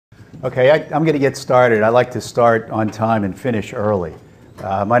Okay, I'm going to get started. I like to start on time and finish early.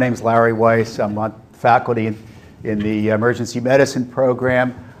 My name is Larry Weiss. I'm on faculty in the emergency medicine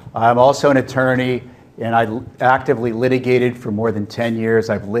program. I'm also an attorney, and I actively litigated for more than 10 years.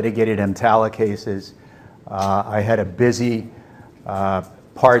 I've litigated EMTALA cases. I had a busy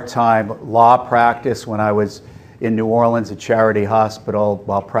part-time law practice when I was in New Orleans at Charity Hospital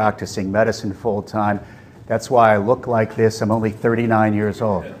while practicing medicine full-time. That's why I look like this. I'm only 39 years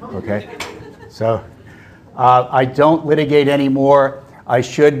old, okay? So I don't litigate anymore. I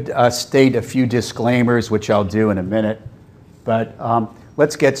should state a few disclaimers, which I'll do in a minute. But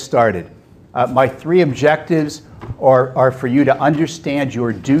let's get started. My three objectives are for you to understand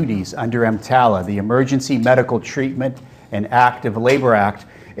your duties under EMTALA, the Emergency Medical Treatment and Active Labor Act.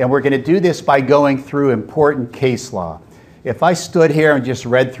 And we're going to do this by going through important case law. If I stood here and just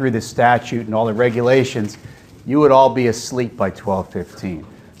read through the statute and all the regulations, you would all be asleep by 12:15.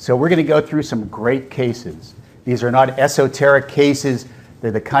 So we're going to go through some great cases. These are not esoteric cases. They're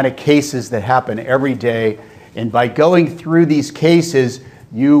the kind of cases that happen every day. And by going through these cases,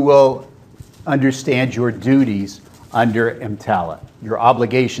 you will understand your duties under EMTALA, your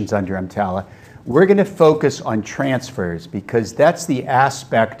obligations under EMTALA. We're going to focus on transfers because that's the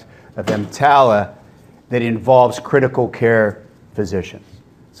aspect of EMTALA that involves critical care physicians.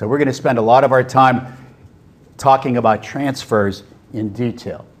 So we're going to spend a lot of our time talking about transfers in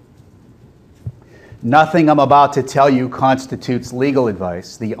detail. Nothing I'm about to tell you constitutes legal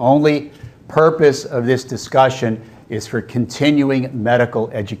advice. The only purpose of this discussion is for continuing medical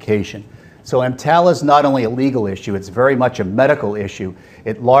education. So EMTALA is not only a legal issue, it's very much a medical issue.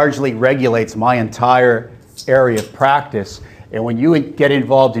 It largely regulates my entire area of practice. And when you get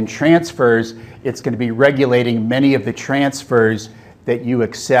involved in transfers, it's going to be regulating many of the transfers that you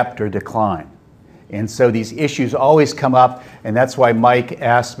accept or decline. And so these issues always come up, and that's why Mike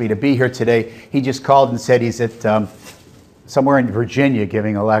asked me to be here today. He just called and said he's at somewhere in Virginia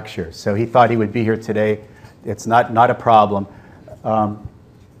giving a lecture. So he thought he would be here today. It's not a problem.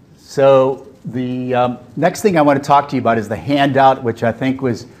 So the next thing I want to talk to you about is the handout, which I think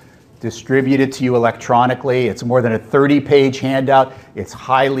was distributed to you electronically. It's more than a 30-page handout. It's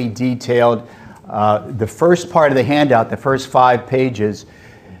highly detailed. The first part of the handout, the first 5 pages,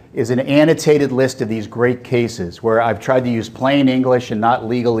 is an annotated list of these great cases where I've tried to use plain English and not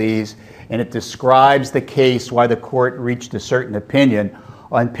legalese, and it describes the case, why the court reached a certain opinion.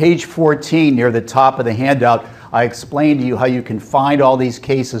 On page 14, near the top of the handout, I explain to you how you can find all these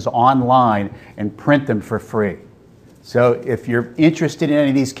cases online and print them for free. So if you're interested in any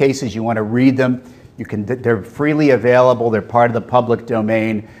of these cases, you want to read them, they're freely available, they're part of the public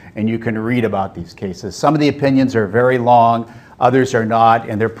domain, and you can read about these cases. Some of the opinions are very long, others are not,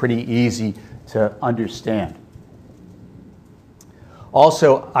 and they're pretty easy to understand.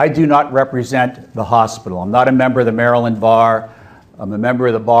 Also, I do not represent the hospital. I'm not a member of the Maryland Bar. I'm a member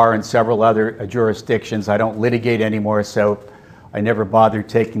of the bar in several other jurisdictions. I don't litigate anymore, so I never bothered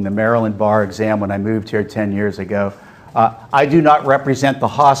taking the Maryland Bar exam when I moved here 10 years ago. I do not represent the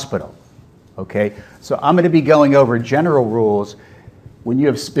hospital, okay? So I'm going to be going over general rules. When you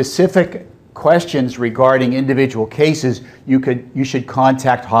have specific questions regarding individual cases, you should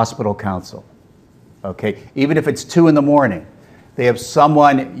contact hospital counsel, okay? Even if it's 2 in the morning, they have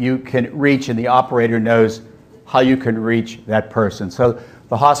someone you can reach, and the operator knows how you can reach that person. So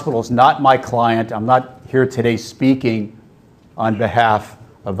the hospital is not my client. I'm not here today speaking on behalf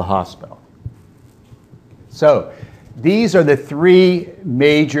of the hospital. So these are the 3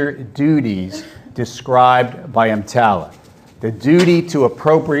 major duties described by EMTALA. The duty to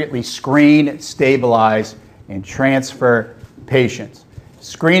appropriately screen, stabilize, and transfer patients.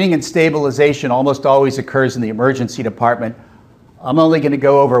 Screening and stabilization almost always occurs in the emergency department. I'm only going to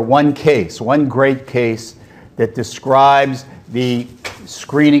go over one case, one great case that describes the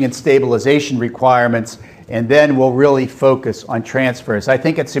screening and stabilization requirements, and then we'll really focus on transfers. I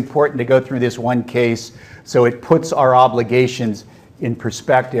think it's important to go through this one case so it puts our obligations in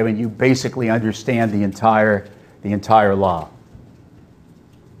perspective and you basically understand the entire law.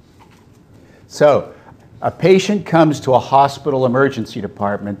 So, a patient comes to a hospital emergency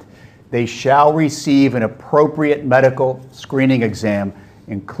department, they shall receive an appropriate medical screening exam,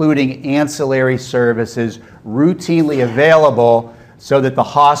 including ancillary services routinely available so that the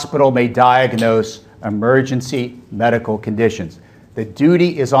hospital may diagnose emergency medical conditions. The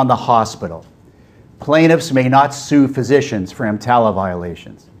duty is on the hospital. Plaintiffs may not sue physicians for EMTALA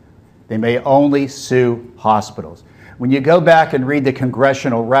violations. They may only sue hospitals. When you go back and read the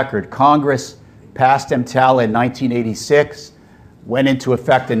congressional record, Congress passed EMTALA in 1986, went into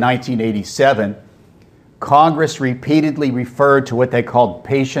effect in 1987, Congress repeatedly referred to what they called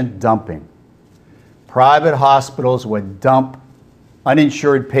patient dumping. Private hospitals would dump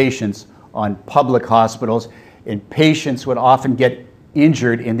uninsured patients on public hospitals, and patients would often get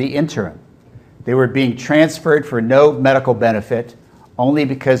injured in the interim. They were being transferred for no medical benefit, only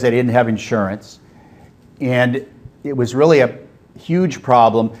because they didn't have insurance. And it was really a huge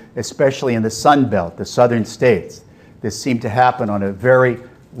problem, especially in the Sun Belt, the southern states. This seemed to happen on a very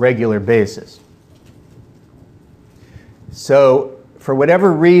regular basis. So, for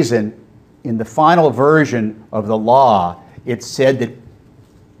whatever reason, in the final version of the law, it said that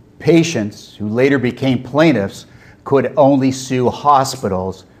patients who later became plaintiffs could only sue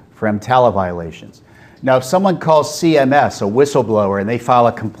hospitals for EMTALA violations. Now, if someone calls CMS a whistleblower and they file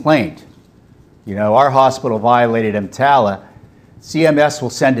a complaint, our hospital violated EMTALA, CMS will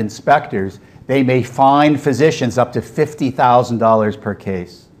send inspectors. They may fine physicians up to $50,000 per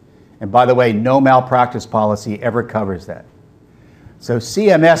case. And by the way, no malpractice policy ever covers that. So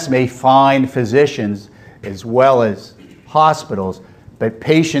CMS may fine physicians as well as hospitals, but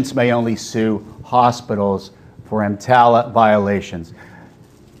patients may only sue hospitals for EMTALA violations.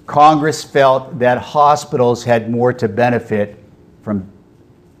 Congress felt that hospitals had more to benefit from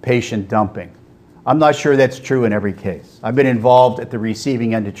patient dumping. I'm not sure that's true in every case. I've been involved at the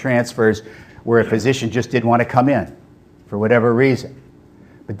receiving end of transfers where a physician just didn't want to come in for whatever reason.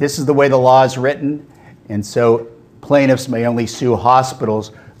 But this is the way the law is written, and so plaintiffs may only sue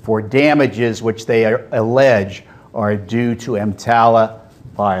hospitals for damages which they allege are due to EMTALA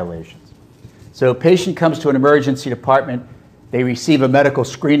violations. So a patient comes to an emergency department, they receive a medical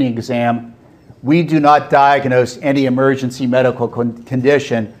screening exam. We do not diagnose any emergency medical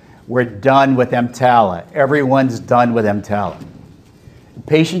condition. We're done with EMTALA. Everyone's done with EMTALA. The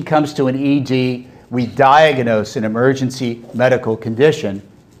patient comes to an ED, we diagnose an emergency medical condition.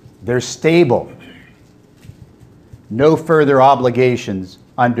 They're stable. No further obligations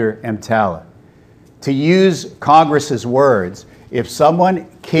under EMTALA. To use Congress's words, if someone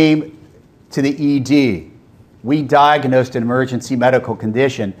came to the ED, we diagnosed an emergency medical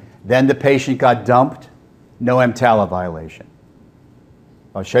condition, then the patient got dumped, no EMTALA violation.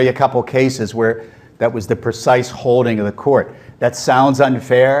 I'll show you a couple cases where that was the precise holding of the court. That sounds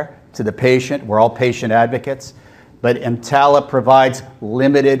unfair to the patient. We're all patient advocates. But EMTALA provides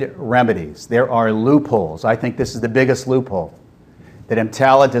limited remedies. There are loopholes. I think this is the biggest loophole, that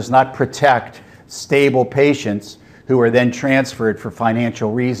EMTALA does not protect stable patients who are then transferred for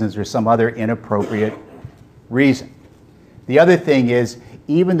financial reasons or some other inappropriate reason. The other thing is,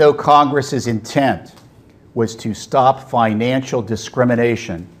 even though Congress's intent was to stop financial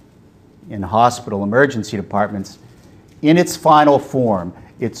discrimination in hospital emergency departments, in its final form,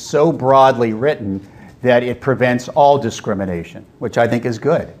 it's so broadly written that it prevents all discrimination, which I think is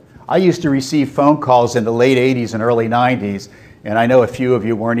good. I used to receive phone calls in the late 80s and early 90s, and I know a few of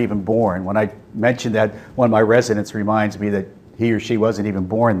you weren't even born. When I mentioned that, one of my residents reminds me that he or she wasn't even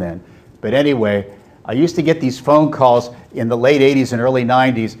born then. But anyway, I used to get these phone calls in the late 80s and early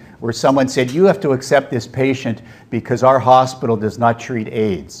 90s where someone said, you have to accept this patient because our hospital does not treat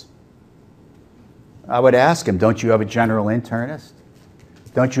AIDS. I would ask him, don't you have a general internist?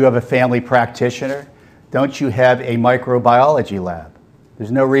 Don't you have a family practitioner? Don't you have a microbiology lab?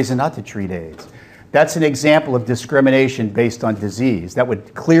 There's no reason not to treat AIDS. That's an example of discrimination based on disease. That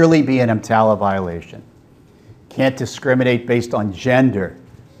would clearly be an EMTALA violation. Can't discriminate based on gender,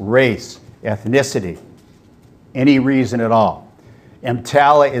 race, ethnicity, any reason at all.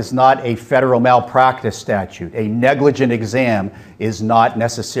 EMTALA is not a federal malpractice statute. A negligent exam is not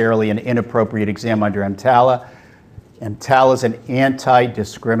necessarily an inappropriate exam under EMTALA. EMTALA is an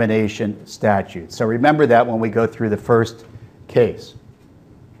anti-discrimination statute. So remember that when we go through the first case.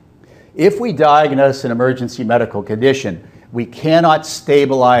 If we diagnose an emergency medical condition, we cannot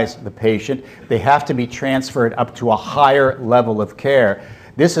stabilize the patient. They have to be transferred up to a higher level of care.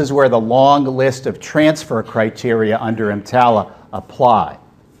 This is where the long list of transfer criteria under EMTALA apply.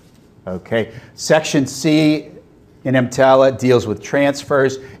 Okay? Section C in EMTALA deals with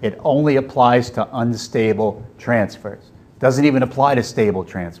transfers. It only applies to unstable transfers. Doesn't even apply to stable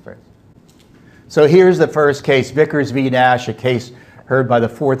transfers. So here's the first case, Vickers v. Nash, a case heard by the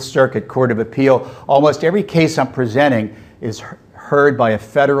Fourth Circuit Court of Appeal. Almost every case I'm presenting is heard by a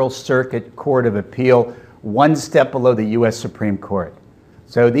Federal Circuit Court of Appeal, one step below the U.S. Supreme Court.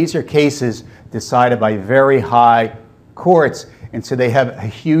 So these are cases decided by very high courts, and so they have a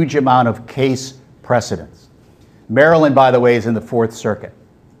huge amount of case precedence. Maryland, by the way, is in the Fourth Circuit,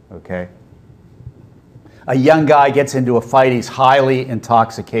 okay? A young guy gets into a fight, he's highly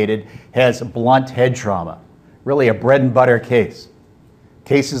intoxicated, has blunt head trauma, really a bread and butter case.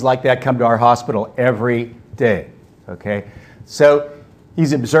 Cases like that come to our hospital every day, okay? So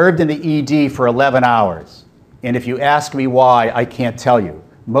he's observed in the ED for 11 hours. And if you ask me why, I can't tell you.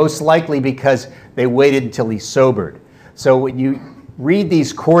 Most likely because they waited until he sobered. So when you read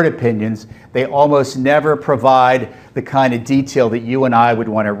these court opinions, they almost never provide the kind of detail that you and I would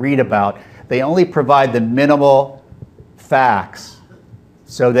want to read about. They only provide the minimal facts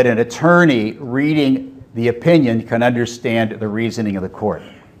so that an attorney reading the opinion can understand the reasoning of the court.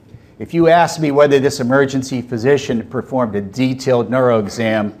 If you ask me whether this emergency physician performed a detailed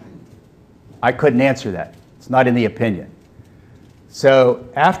neuroexam, I couldn't answer that. It's not in the opinion. So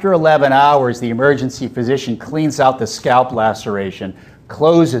after 11 hours, the emergency physician cleans out the scalp laceration,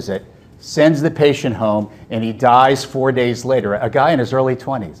 closes it, sends the patient home, and he dies 4 days later. A guy in his early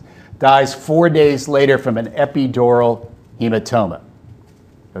 20s dies 4 days later from an epidural hematoma.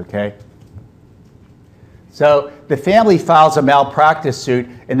 Okay? So the family files a malpractice suit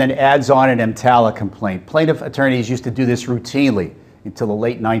and then adds on an EMTALA complaint. Plaintiff attorneys used to do this routinely until the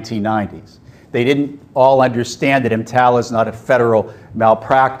late 1990s. They didn't all understand that EMTALA is not a federal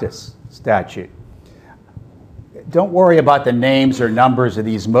malpractice statute. Don't worry about the names or numbers of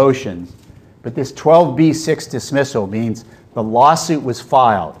these motions, but this 12B6 dismissal means the lawsuit was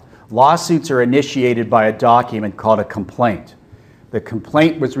filed. Lawsuits are initiated by a document called a complaint. The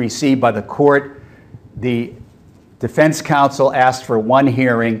complaint was received by the court. The defense counsel asked for one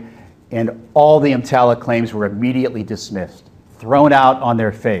hearing, and all the EMTALA claims were immediately dismissed, thrown out on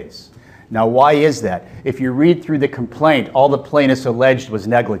their face. Now, why is that? If you read through the complaint, all the plaintiffs alleged was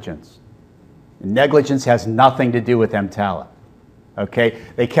negligence. Negligence has nothing to do with EMTALA. Okay?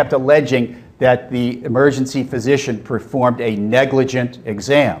 They kept alleging that the emergency physician performed a negligent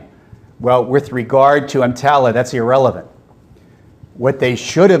exam. Well, with regard to EMTALA, that's irrelevant. What they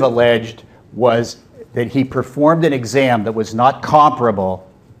should have alleged was that he performed an exam that was not comparable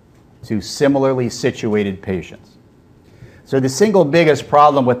to similarly situated patients. So the single biggest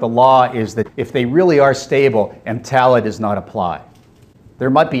problem with the law is that if they really are stable, EMTALA does not apply. There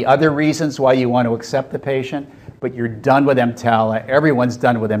might be other reasons why you want to accept the patient, but you're done with EMTALA. Everyone's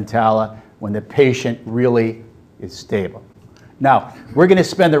done with EMTALA when the patient really is stable. Now, we're going to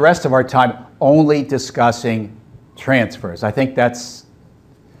spend the rest of our time only discussing transfers. I think that's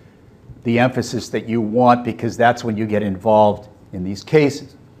the emphasis that you want because that's when you get involved in these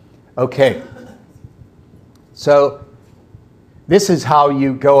cases. Okay, so this is how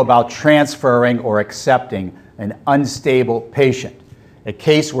you go about transferring or accepting an unstable patient, a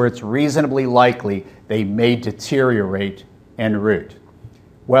case where it's reasonably likely they may deteriorate en route.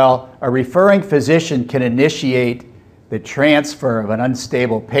 Well, a referring physician can initiate the transfer of an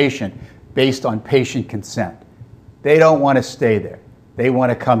unstable patient based on patient consent. They don't want to stay there. They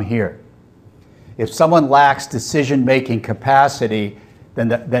want to come here. If someone lacks decision-making capacity,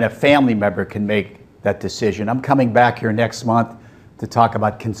 then a family member can make that decision. I'm coming back here next month to talk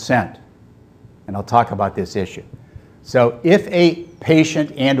about consent, and I'll talk about this issue. So if a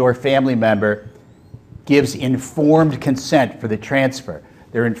patient and or family member gives informed consent for the transfer,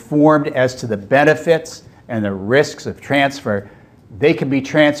 they're informed as to the benefits and the risks of transfer, they can be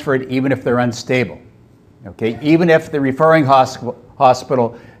transferred even if they're unstable. Okay? Even if the referring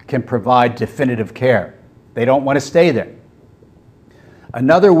hospital can provide definitive care. They don't want to stay there.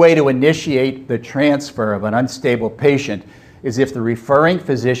 Another way to initiate the transfer of an unstable patient is if the referring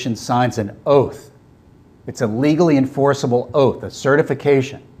physician signs an oath. It's a legally enforceable oath, a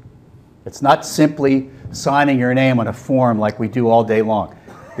certification. It's not simply signing your name on a form like we do all day long.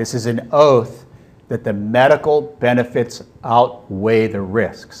 This is an oath that the medical benefits outweigh the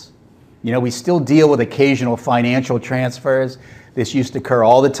risks. You know, we still deal with occasional financial transfers. This used to occur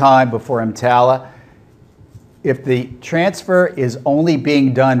all the time before EMTALA. If the transfer is only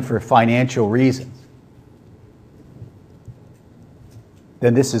being done for financial reasons,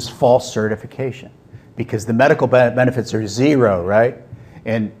 then this is false certification because the medical benefits are zero, right?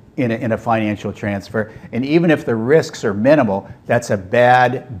 And in a financial transfer. And even if the risks are minimal, that's a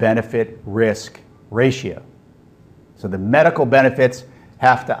bad benefit risk ratio. So the medical benefits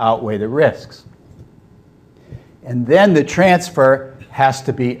have to outweigh the risks. And then the transfer has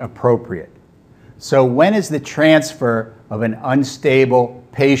to be appropriate. So when is the transfer of an unstable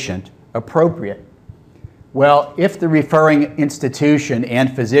patient appropriate? Well, if the referring institution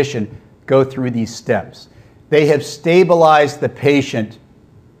and physician go through these steps, they have stabilized the patient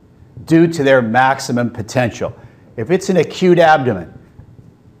due to their maximum potential. If it's an acute abdomen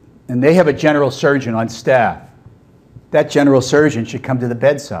and they have a general surgeon on staff, that general surgeon should come to the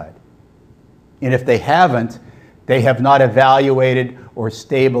bedside. And if they haven't, they have not evaluated or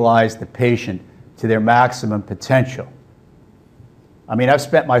stabilized the patient to their maximum potential. I mean, I've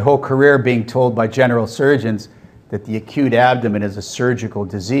spent my whole career being told by general surgeons that the acute abdomen is a surgical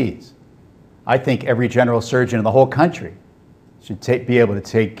disease. I think every general surgeon in the whole country should be able to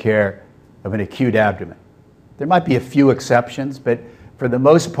take care of an acute abdomen. There might be a few exceptions, but for the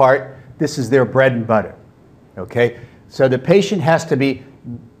most part, this is their bread and butter, okay? So the patient has to be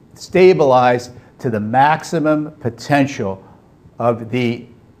stabilized to the maximum potential of the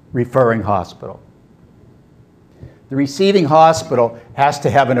referring hospital. The receiving hospital has to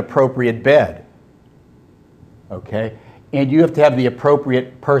have an appropriate bed, okay? And you have to have the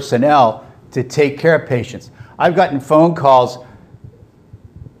appropriate personnel to take care of patients. I've gotten phone calls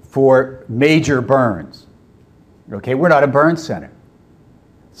for major burns, okay? We're not a burn center.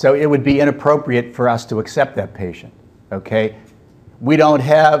 So it would be inappropriate for us to accept that patient, okay? We don't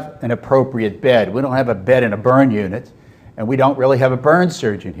have an appropriate bed. We don't have a bed in a burn unit, and we don't really have a burn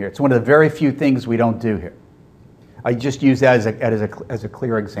surgeon here. It's one of the very few things we don't do here. I just use that as a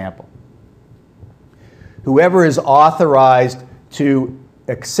clear example. Whoever is authorized to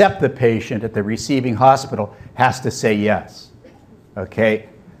accept the patient at the receiving hospital has to say yes, okay?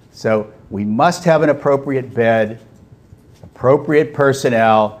 So we must have an appropriate bed, appropriate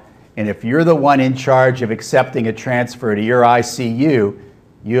personnel, and if you're the one in charge of accepting a transfer to your ICU,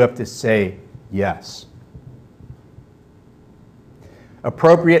 you have to say yes.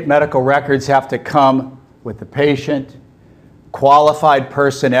 Appropriate medical records have to come with the patient, qualified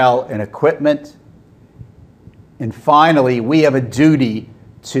personnel and equipment, and finally, we have a duty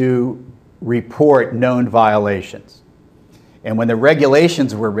to report known violations. And when the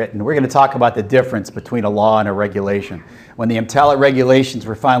regulations were written, we're going to talk about the difference between a law and a regulation. When the EMTALA regulations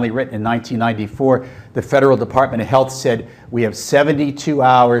were finally written in 1994, the Federal Department of Health said we have 72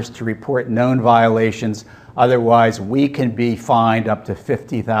 hours to report known violations, otherwise we can be fined up to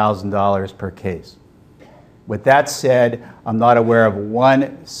 $50,000 per case. With that said, I'm not aware of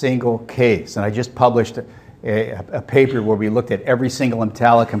one single case, and I just published a paper where we looked at every single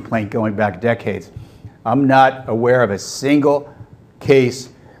EMTALA complaint going back decades. I'm not aware of a single case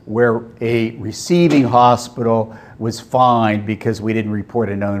where a receiving hospital was fined because we didn't report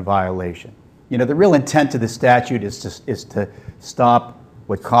a known violation. You know, the real intent of the statute is to stop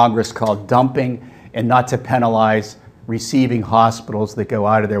what Congress called dumping and not to penalize receiving hospitals that go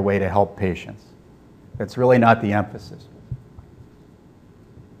out of their way to help patients. That's really not the emphasis.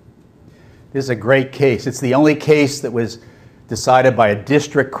 This is a great case. It's the only case that was decided by a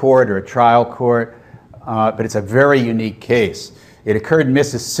district court or a trial court, but it's a very unique case. It occurred in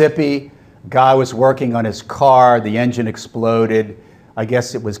Mississippi. A guy was working on his car, the engine exploded. I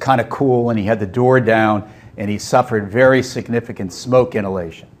guess it was kind of cool, and he had the door down, and he suffered very significant smoke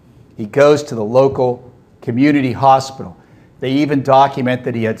inhalation. He goes to the local community hospital. They even document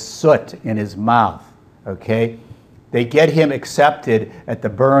that he had soot in his mouth, okay? They get him accepted at the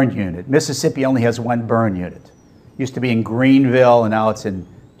burn unit. Mississippi only has one burn unit. It used to be in Greenville, and now it's in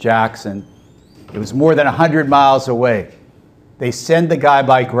Jackson. It was more than 100 miles away. They send the guy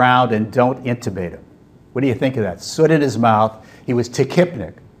by ground and don't intubate him. What do you think of that? Soot in his mouth. He was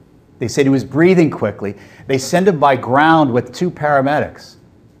tachypnic. They said he was breathing quickly. They send him by ground with 2 paramedics,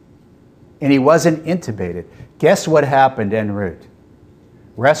 and he wasn't intubated. Guess what happened en route?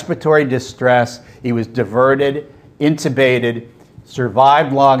 Respiratory distress. He was diverted, intubated,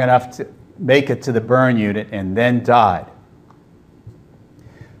 survived long enough to make it to the burn unit, and then died.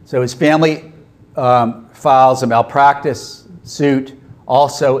 So his family files a malpractice suit,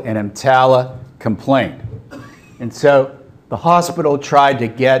 also an EMTALA complaint. And so the hospital tried to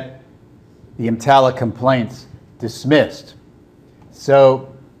get the EMTALA complaints dismissed.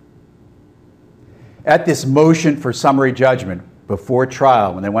 So at this motion for summary judgment before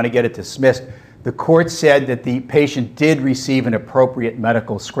trial, when they want to get it dismissed, the court said that the patient did receive an appropriate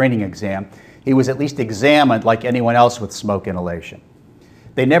medical screening exam. He was at least examined like anyone else with smoke inhalation.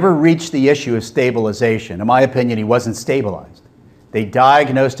 They never reached the issue of stabilization. In my opinion, he wasn't stabilized. They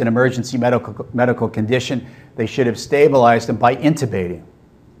diagnosed an emergency medical condition. They should have stabilized him by intubating him.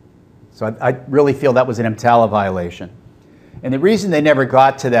 So I really feel that was an EMTALA violation. And the reason they never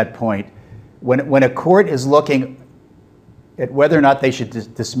got to that point, when a court is looking at whether or not they should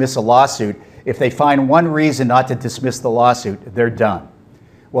dismiss a lawsuit, if they find one reason not to dismiss the lawsuit, they're done.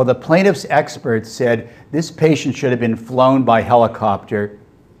 Well, the plaintiff's experts said this patient should have been flown by helicopter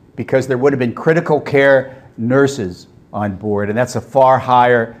because there would have been critical care nurses on board, and that's a far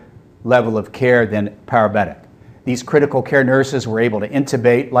higher level of care than paramedic. These critical care nurses were able to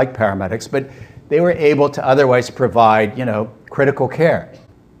intubate like paramedics, but they were able to otherwise provide, critical care.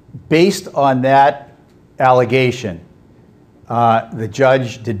 Based on that allegation, the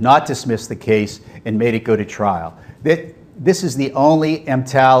judge did not dismiss the case and made it go to trial. this is the only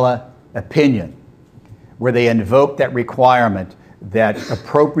EMTALA opinion where they invoke that requirement that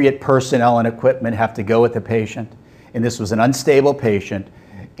appropriate personnel and equipment have to go with the patient. And this was an unstable patient,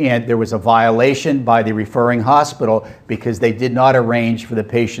 and there was a violation by the referring hospital because they did not arrange for the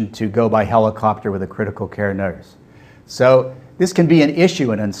patient to go by helicopter with a critical care nurse. So this can be an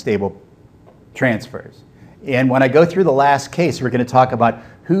issue in unstable transfers. And when I go through the last case, we're going to talk about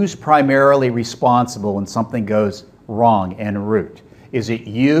who's primarily responsible when something goes wrong en route. Is it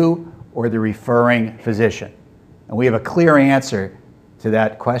you or the referring physician? And we have a clear answer to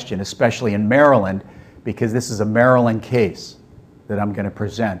that question, especially in Maryland, because this is a Maryland case that I'm going to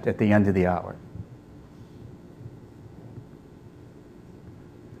present at the end of the hour.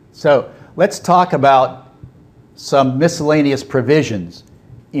 So let's talk about some miscellaneous provisions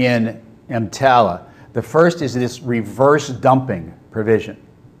in EMTALA. The first is this reverse dumping provision.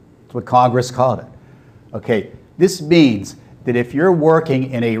 That's what Congress called it. Okay, this means that if you're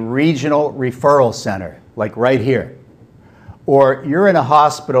working in a regional referral center, like right here, or you're in a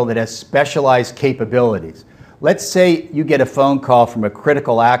hospital that has specialized capabilities. Let's say you get a phone call from a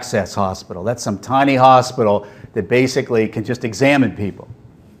critical access hospital. That's some tiny hospital that basically can just examine people.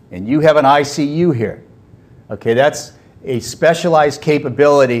 And you have an ICU here. Okay, that's a specialized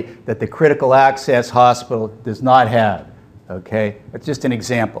capability that the critical access hospital does not have. Okay, that's just an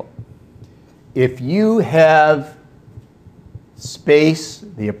example. If you have space,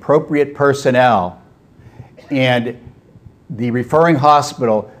 the appropriate personnel, and the referring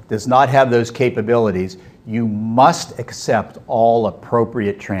hospital does not have those capabilities, you must accept all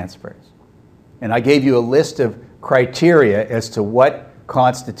appropriate transfers. And I gave you a list of criteria as to what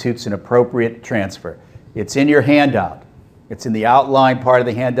constitutes an appropriate transfer. It's in your handout. It's in the outline part of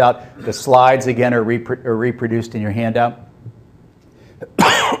the handout. The slides, again, are reproduced in your handout.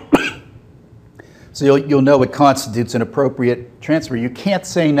 So you'll know what constitutes an appropriate transfer. You can't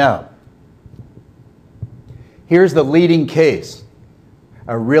say no. Here's the leading case,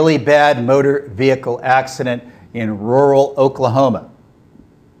 a really bad motor vehicle accident in rural Oklahoma.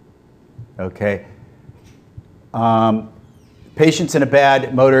 Okay. Patient's in a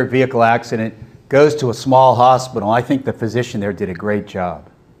bad motor vehicle accident, goes to a small hospital. I think the physician there did a great job.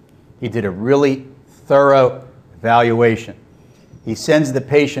 He did a really thorough evaluation. He sends the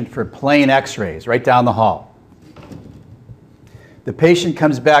patient for plain x-rays right down the hall. The patient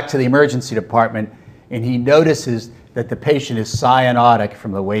comes back to the emergency department and he notices that the patient is cyanotic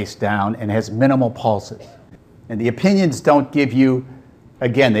from the waist down and has minimal pulses. And the opinions don't give you,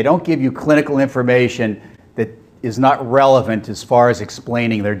 again, they don't give you clinical information that is not relevant as far as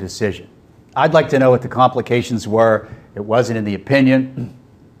explaining their decision. I'd like to know what the complications were. It wasn't in the opinion.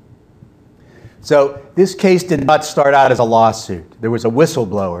 So this case did not start out as a lawsuit. There was a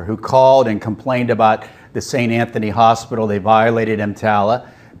whistleblower who called and complained about the St. Anthony Hospital. They violated EMTALA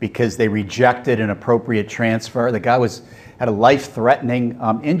because they rejected an appropriate transfer. The guy had a life-threatening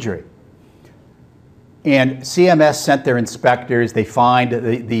injury. And CMS sent their inspectors. They fined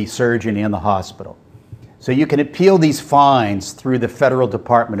the surgeon and the hospital. So you can appeal these fines through the Federal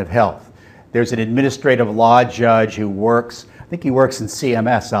Department of Health. There's an administrative law judge who works, I think he works in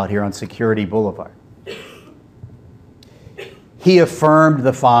CMS out here on Security Boulevard. He affirmed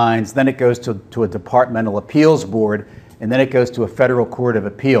the fines, then it goes to a departmental appeals board, and then it goes to a federal court of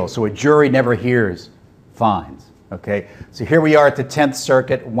appeals. So a jury never hears fines, okay? So here we are at the 10th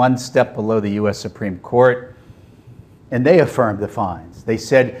Circuit, one step below the U.S. Supreme Court, and they affirmed the fines. They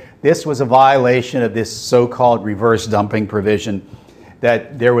said this was a violation of this so-called reverse dumping provision,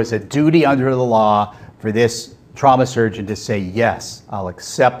 that there was a duty under the law for this trauma surgeon to say, yes, I'll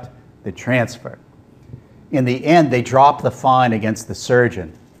accept the transfer. In the end, they dropped the fine against the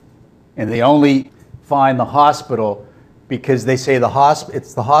surgeon, and they only fine the hospital because they say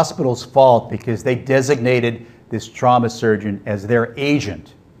it's the hospital's fault because they designated this trauma surgeon as their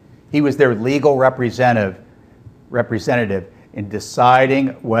agent. He was their legal representative in deciding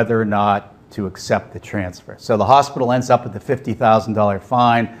whether or not to accept the transfer. So the hospital ends up with the $50,000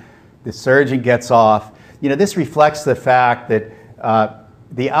 fine. The surgeon gets off. You know, this reflects the fact that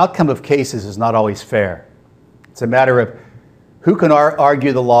the outcome of cases is not always fair. It's a matter of who can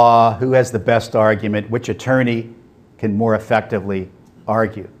argue the law, who has the best argument, which attorney can more effectively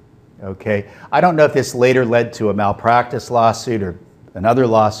argue. Okay? I don't know if this later led to a malpractice lawsuit or another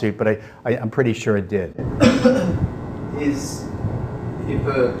lawsuit, but I'm pretty sure it did.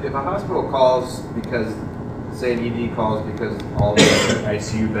 If a hospital calls because, say an ED calls because all the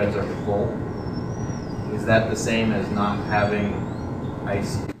ICU beds are full, is that the same as not having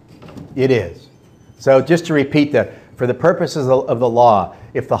ICU? It is. So just to repeat that, for the purposes of the law,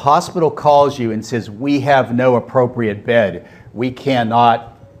 if the hospital calls you and says, we have no appropriate bed, we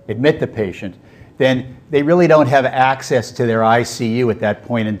cannot admit the patient, then they really don't have access to their ICU at that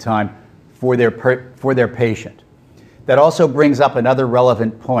point in time for their patient. That also brings up another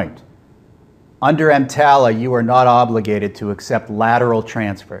relevant point. Under EMTALA, you are not obligated to accept lateral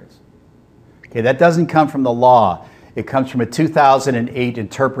transfers. Okay, that doesn't come from the law. It comes from a 2008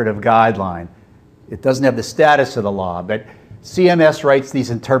 interpretive guideline. It doesn't have the status of the law, but CMS writes these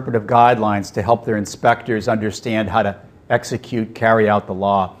interpretive guidelines to help their inspectors understand how to carry out the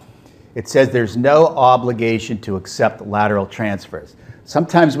law. It says there's no obligation to accept lateral transfers.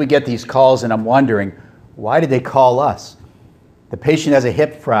 Sometimes we get these calls and I'm wondering, why did they call us? The patient has a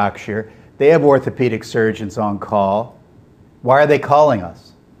hip fracture. They have orthopedic surgeons on call. Why are they calling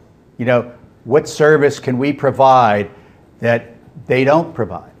us? You know, what service can we provide that they don't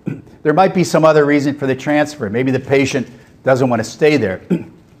provide? There might be some other reason for the transfer. Maybe the patient doesn't want to stay there.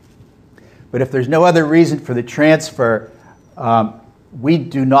 But if there's no other reason for the transfer, we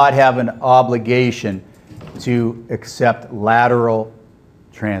do not have an obligation to accept lateral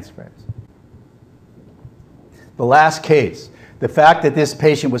transfers. The last case, the fact that this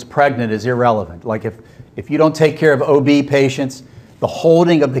patient was pregnant is irrelevant. Like if you don't take care of OB patients, the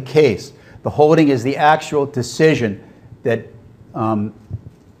holding of the case, the holding is the actual decision that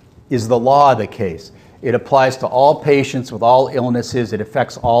is the law of the case. It applies to all patients with all illnesses. It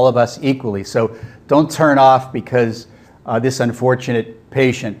affects all of us equally. So don't turn off because this unfortunate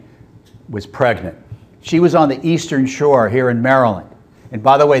patient was pregnant. She was on the Eastern Shore here in Maryland. And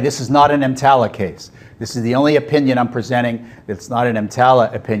by the way, this is not an EMTALA case. This is the only opinion I'm presenting that's not an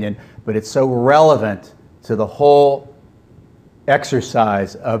EMTALA opinion, but it's so relevant to the whole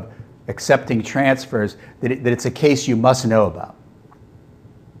exercise of accepting transfers that it's a case you must know about.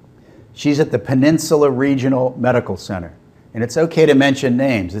 She's at the Peninsula Regional Medical Center. And it's okay to mention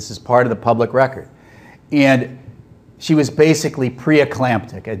names. This is part of the public record. And she was basically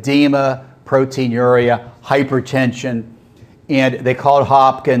preeclamptic, edema, proteinuria, hypertension, and they called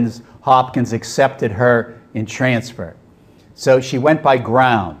Hopkins. Hopkins accepted her in transfer. So she went by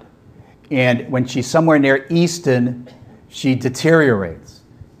ground. And when she's somewhere near Easton, she deteriorates.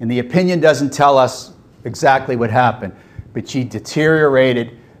 And the opinion doesn't tell us exactly what happened, but she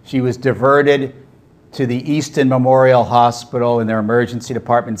deteriorated. She was diverted to the Easton Memorial Hospital in their emergency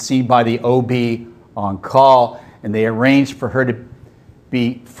department, seen by the OB on call, and they arranged for her to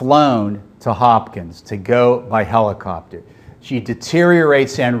be flown to Hopkins to go by helicopter. She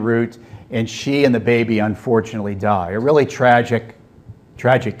deteriorates en route, and she and the baby unfortunately die. A really tragic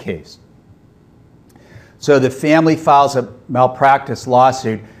case. So the family files a malpractice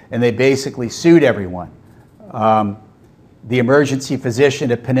lawsuit, and they basically sued everyone. The emergency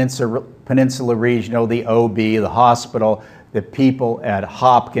physician at Peninsula Regional, the OB, the hospital, the people at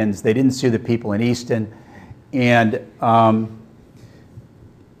Hopkins. They didn't sue the people in Easton. And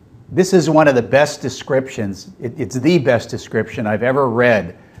this is one of the best descriptions. It's the best description I've ever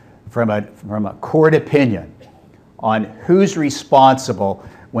read from a court opinion on who's responsible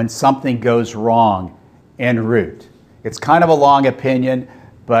when something goes wrong en route. It's kind of a long opinion,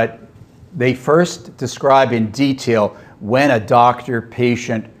 but they first describe in detail when a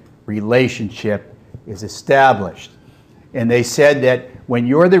doctor-patient relationship is established. And they said that when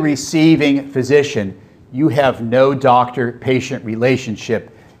you're the receiving physician, you have no doctor-patient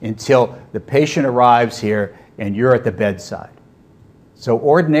relationship until the patient arrives here and you're at the bedside. So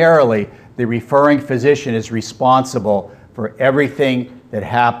ordinarily, the referring physician is responsible for everything that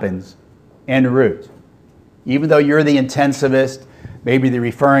happens en route. Even though you're the intensivist, maybe the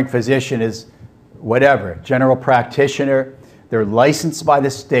referring physician is whatever, general practitioner, they're licensed by the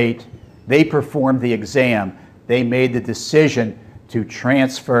state, they performed the exam, they made the decision to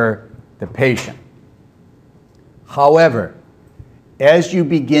transfer the patient. However, as you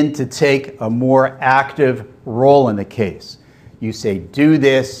begin to take a more active role in the case, you say, do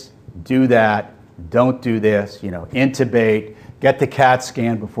this, do that, don't do this, intubate, get the CAT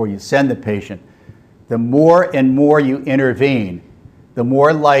scan before you send the patient. The more and more you intervene, the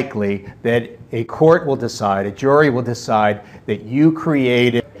more likely that a court will decide, a jury will decide that you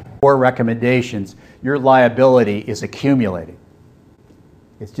created poor recommendations, your liability is accumulating.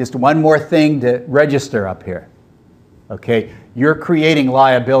 It's just one more thing to register up here. Okay, you're creating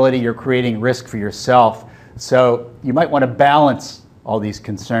liability, you're creating risk for yourself, so you might want to balance all these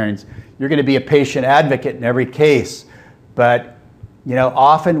concerns. You're going to be a patient advocate in every case, but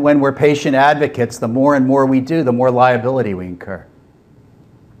often when we're patient advocates, the more and more we do, the more liability we incur.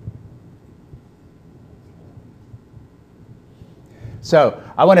 So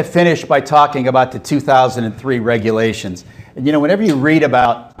I want to finish by talking about the 2003 regulations. And you know, whenever you read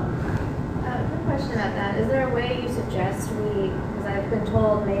about... Quick question about that. Is there a way you suggest because I've been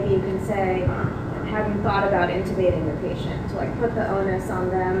told maybe you can say, have you thought about intubating the patient? To like put the onus on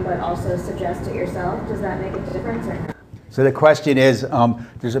them, but also suggest it yourself. Does that make a difference or no? So the question is,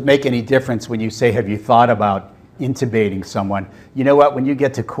 does it make any difference when you say, have you thought about intubating someone? You know what, when you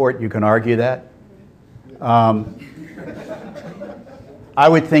get to court, you can argue that. I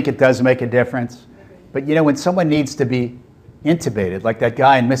would think it does make a difference. But you know, when someone needs to be intubated, like that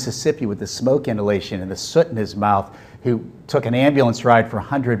guy in Mississippi with the smoke inhalation and the soot in his mouth who took an ambulance ride for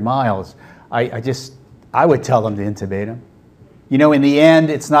 100 miles, I would tell them to intubate him. You know, in the end,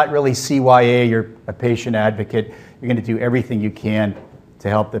 it's not really CYA, you're a patient advocate. You're going to do everything you can to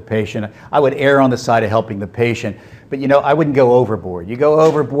help the patient. I would err on the side of helping the patient, but you know, I wouldn't go overboard. You go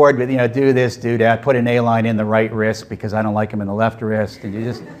overboard with, you know, do this, do that, put an A-line in the right wrist because I don't like him in the left wrist, and you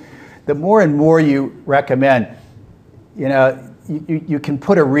just, the more and more you recommend, you know, you can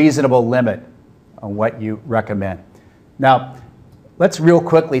put a reasonable limit on what you recommend. Now, let's real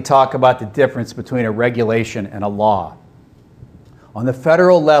quickly talk about the difference between a regulation and a law. On the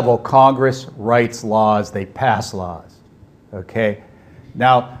federal level, Congress writes laws, they pass laws, okay?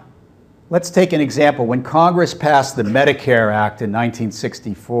 Now, let's take an example. When Congress passed the Medicare Act in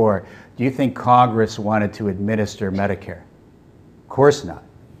 1964, do you think Congress wanted to administer Medicare? Of course not.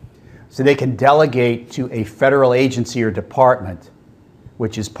 So they can delegate to a federal agency or department,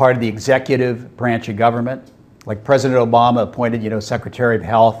 which is part of the executive branch of government. Like President Obama appointed, you know, Secretary of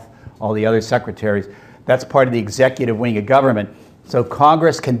Health, all the other secretaries. That's part of the executive wing of government. So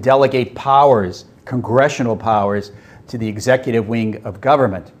Congress can delegate powers, congressional powers, to the executive wing of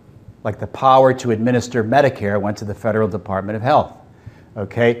government. Like the power to administer Medicare went to the Federal Department of Health.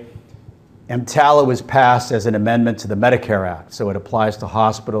 Okay? EMTALA was passed as an amendment to the Medicare Act, so it applies to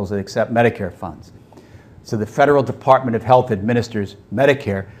hospitals that accept Medicare funds. So the Federal Department of Health administers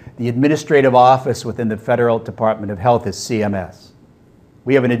Medicare. The administrative office within the Federal Department of Health is CMS.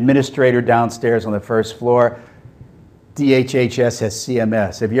 We have an administrator downstairs on the first floor. DHHS has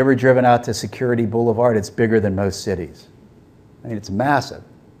CMS. Have you ever driven out to Security Boulevard? It's bigger than most cities. I mean, it's massive.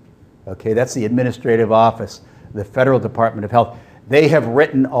 Okay, that's the administrative office, the Federal Department of Health. They have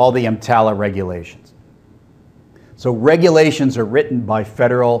written all the EMTALA regulations. So regulations are written by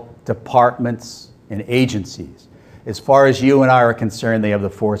federal departments and agencies. As far as you and I are concerned, they have the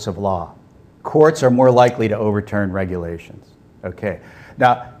force of law. Courts are more likely to overturn regulations. Okay.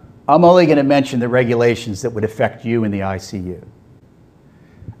 Now, I'm only going to mention the regulations that would affect you in the ICU.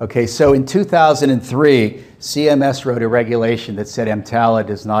 Okay, so in 2003, CMS wrote a regulation that said EMTALA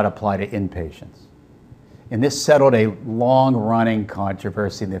does not apply to inpatients. And this settled a long-running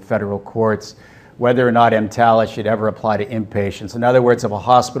controversy in the federal courts whether or not EMTALA should ever apply to inpatients. In other words, if a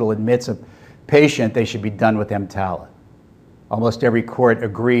hospital admits a patient, they should be done with EMTALA. Almost every court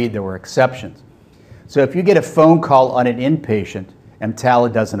agreed there were exceptions. So if you get a phone call on an inpatient,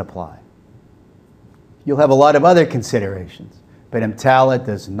 EMTALA doesn't apply. You'll have a lot of other considerations, but EMTALA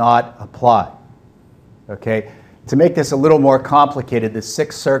does not apply. Okay? To make this a little more complicated, the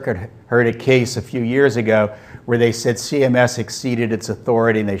Sixth Circuit heard a case a few years ago where they said CMS exceeded its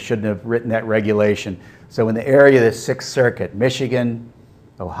authority and they shouldn't have written that regulation. So in the area of the Sixth Circuit, Michigan,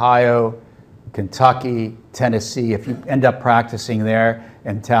 Ohio, Kentucky, Tennessee, if you end up practicing there,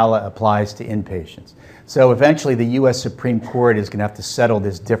 EMTALA applies to inpatients. So eventually the U.S. Supreme Court is going to have to settle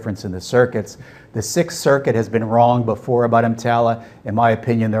this difference in the circuits. The Sixth Circuit has been wrong before about EMTALA. In my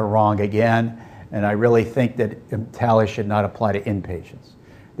opinion, they're wrong again. And I really think that EMTALA should not apply to inpatients.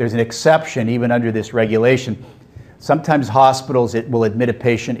 There's an exception even under this regulation. Sometimes hospitals will admit a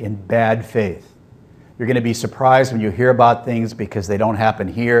patient in bad faith. You're going to be surprised when you hear about things because they don't happen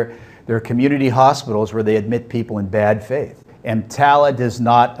here. There are community hospitals where they admit people in bad faith. EMTALA does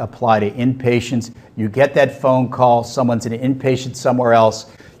not apply to inpatients. You get that phone call, someone's an inpatient somewhere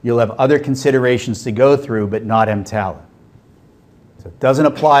else, you'll have other considerations to go through, but not EMTALA. So it doesn't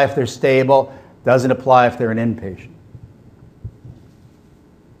apply if they're stable, doesn't apply if they're an inpatient.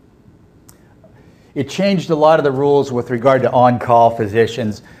 It changed a lot of the rules with regard to on-call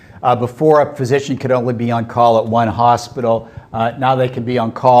physicians. Before, a physician could only be on call at one hospital. Now they can be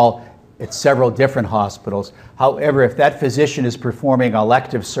on call at several different hospitals. However, if that physician is performing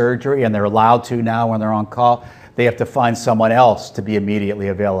elective surgery, and they're allowed to now when they're on call, they have to find someone else to be immediately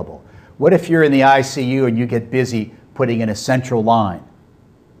available. What if you're in the ICU and you get busy putting in a central line,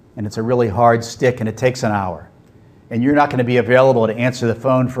 and it's a really hard stick and it takes an hour, and you're not going to be available to answer the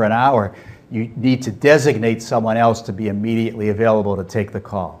phone for an hour? You need to designate someone else to be immediately available to take the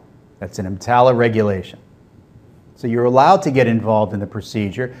call. That's an EMTALA regulation. So you're allowed to get involved in the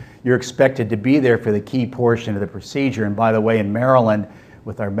procedure. You're expected to be there for the key portion of the procedure. And by the way, in Maryland,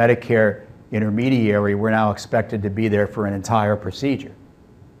 with our Medicare intermediary, we're now expected to be there for an entire procedure.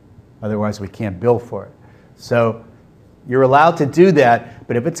 Otherwise, we can't bill for it. So you're allowed to do that,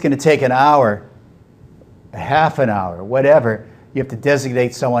 but if it's going to take an hour, a half an hour, whatever, you have to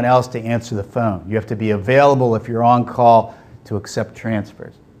designate someone else to answer the phone. You have to be available if you're on call to accept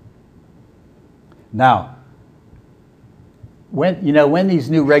transfers. Now, when these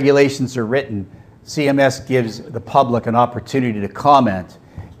new regulations are written, CMS gives the public an opportunity to comment,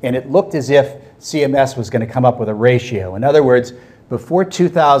 and it looked as if CMS was going to come up with a ratio. In other words, before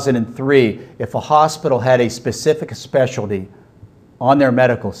 2003, if a hospital had a specific specialty on their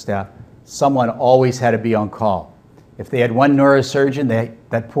medical staff, someone always had to be on call. If they had one neurosurgeon,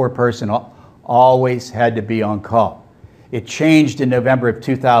 that poor person always had to be on call. It changed in November of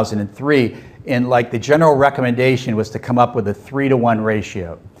 2003, and the general recommendation was to come up with a 3-to-1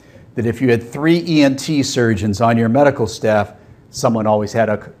 ratio. That if you had 3 ENT surgeons on your medical staff, someone always had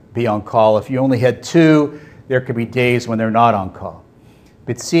to be on call. If you only had 2, there could be days when they're not on call.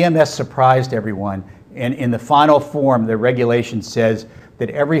 But CMS surprised everyone, and in the final form, the regulation says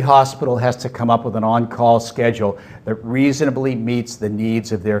that every hospital has to come up with an on-call schedule that reasonably meets the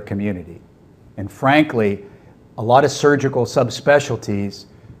needs of their community. And frankly, a lot of surgical subspecialties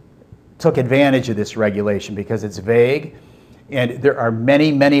took advantage of this regulation because it's vague, and there are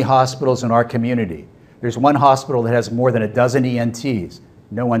many, many hospitals in our community. There's one hospital that has more than a dozen ENTs.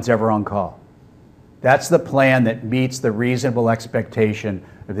 No one's ever on call. That's the plan that meets the reasonable expectation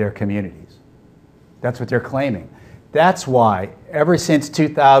of their communities. That's what they're claiming. That's why, ever since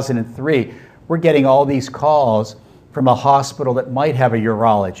 2003, we're getting all these calls from a hospital that might have a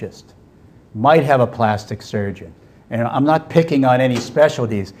urologist, might have a plastic surgeon. And I'm not picking on any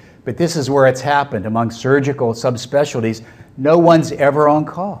specialties, but this is where it's happened among surgical subspecialties. No one's ever on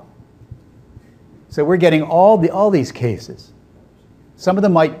call. So we're getting all these cases. Some of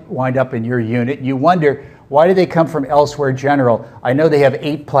them might wind up in your unit. You wonder, why do they come from Elsewhere General? I know they have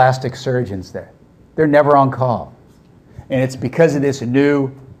 8 plastic surgeons there. They're never on call. And it's because of this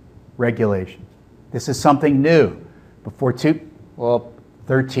new regulation. This is something new. Before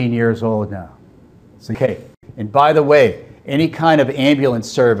 13 years old now. Okay. And by the way, any kind of ambulance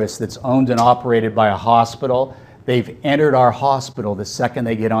service that's owned and operated by a hospital, they've entered our hospital the second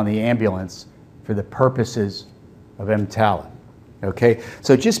they get on the ambulance for the purposes of EMTALA. Okay,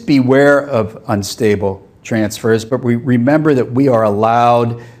 so just beware of unstable transfers, but we remember that we are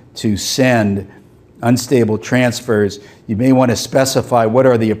allowed to send unstable transfers. You may want to specify what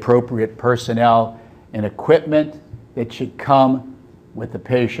are the appropriate personnel and equipment that should come with the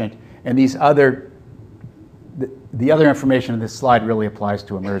patient. And the other information on this slide really applies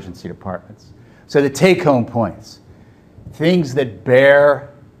to emergency departments. So the take-home points, things that bear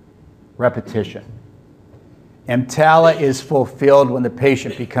repetition. EMTALA is fulfilled when the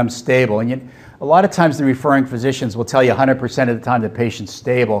patient becomes stable. And a lot of times the referring physicians will tell you 100% of the time the patient's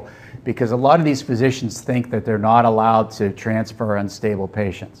stable, because a lot of these physicians think that they're not allowed to transfer unstable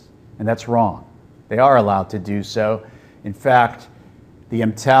patients. And that's wrong. They are allowed to do so. In fact, the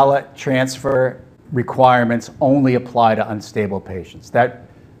EMTALA transfer requirements only apply to unstable patients.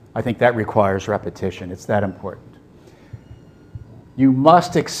 I think that requires repetition. It's that important. You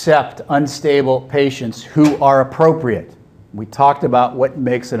must accept unstable patients who are appropriate. We talked about what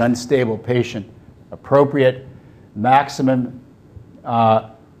makes an unstable patient appropriate, maximum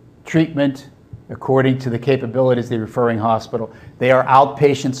treatment according to the capabilities of the referring hospital. They are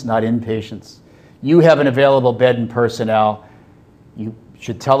outpatients, not inpatients. You have an available bed and personnel. You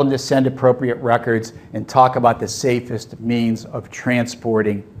should tell them to send appropriate records and talk about the safest means of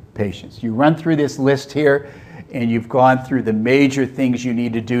transporting patients. You run through this list here, and you've gone through the major things you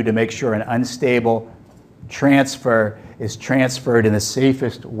need to do to make sure an unstable transfer is transferred in the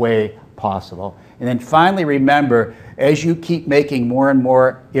safest way possible. And then finally, remember, as you keep making more and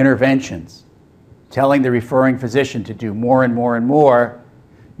more interventions, telling the referring physician to do more and more and more,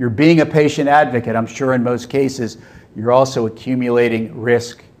 you're being a patient advocate. I'm sure in most cases, you're also accumulating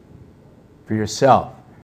risk for yourself.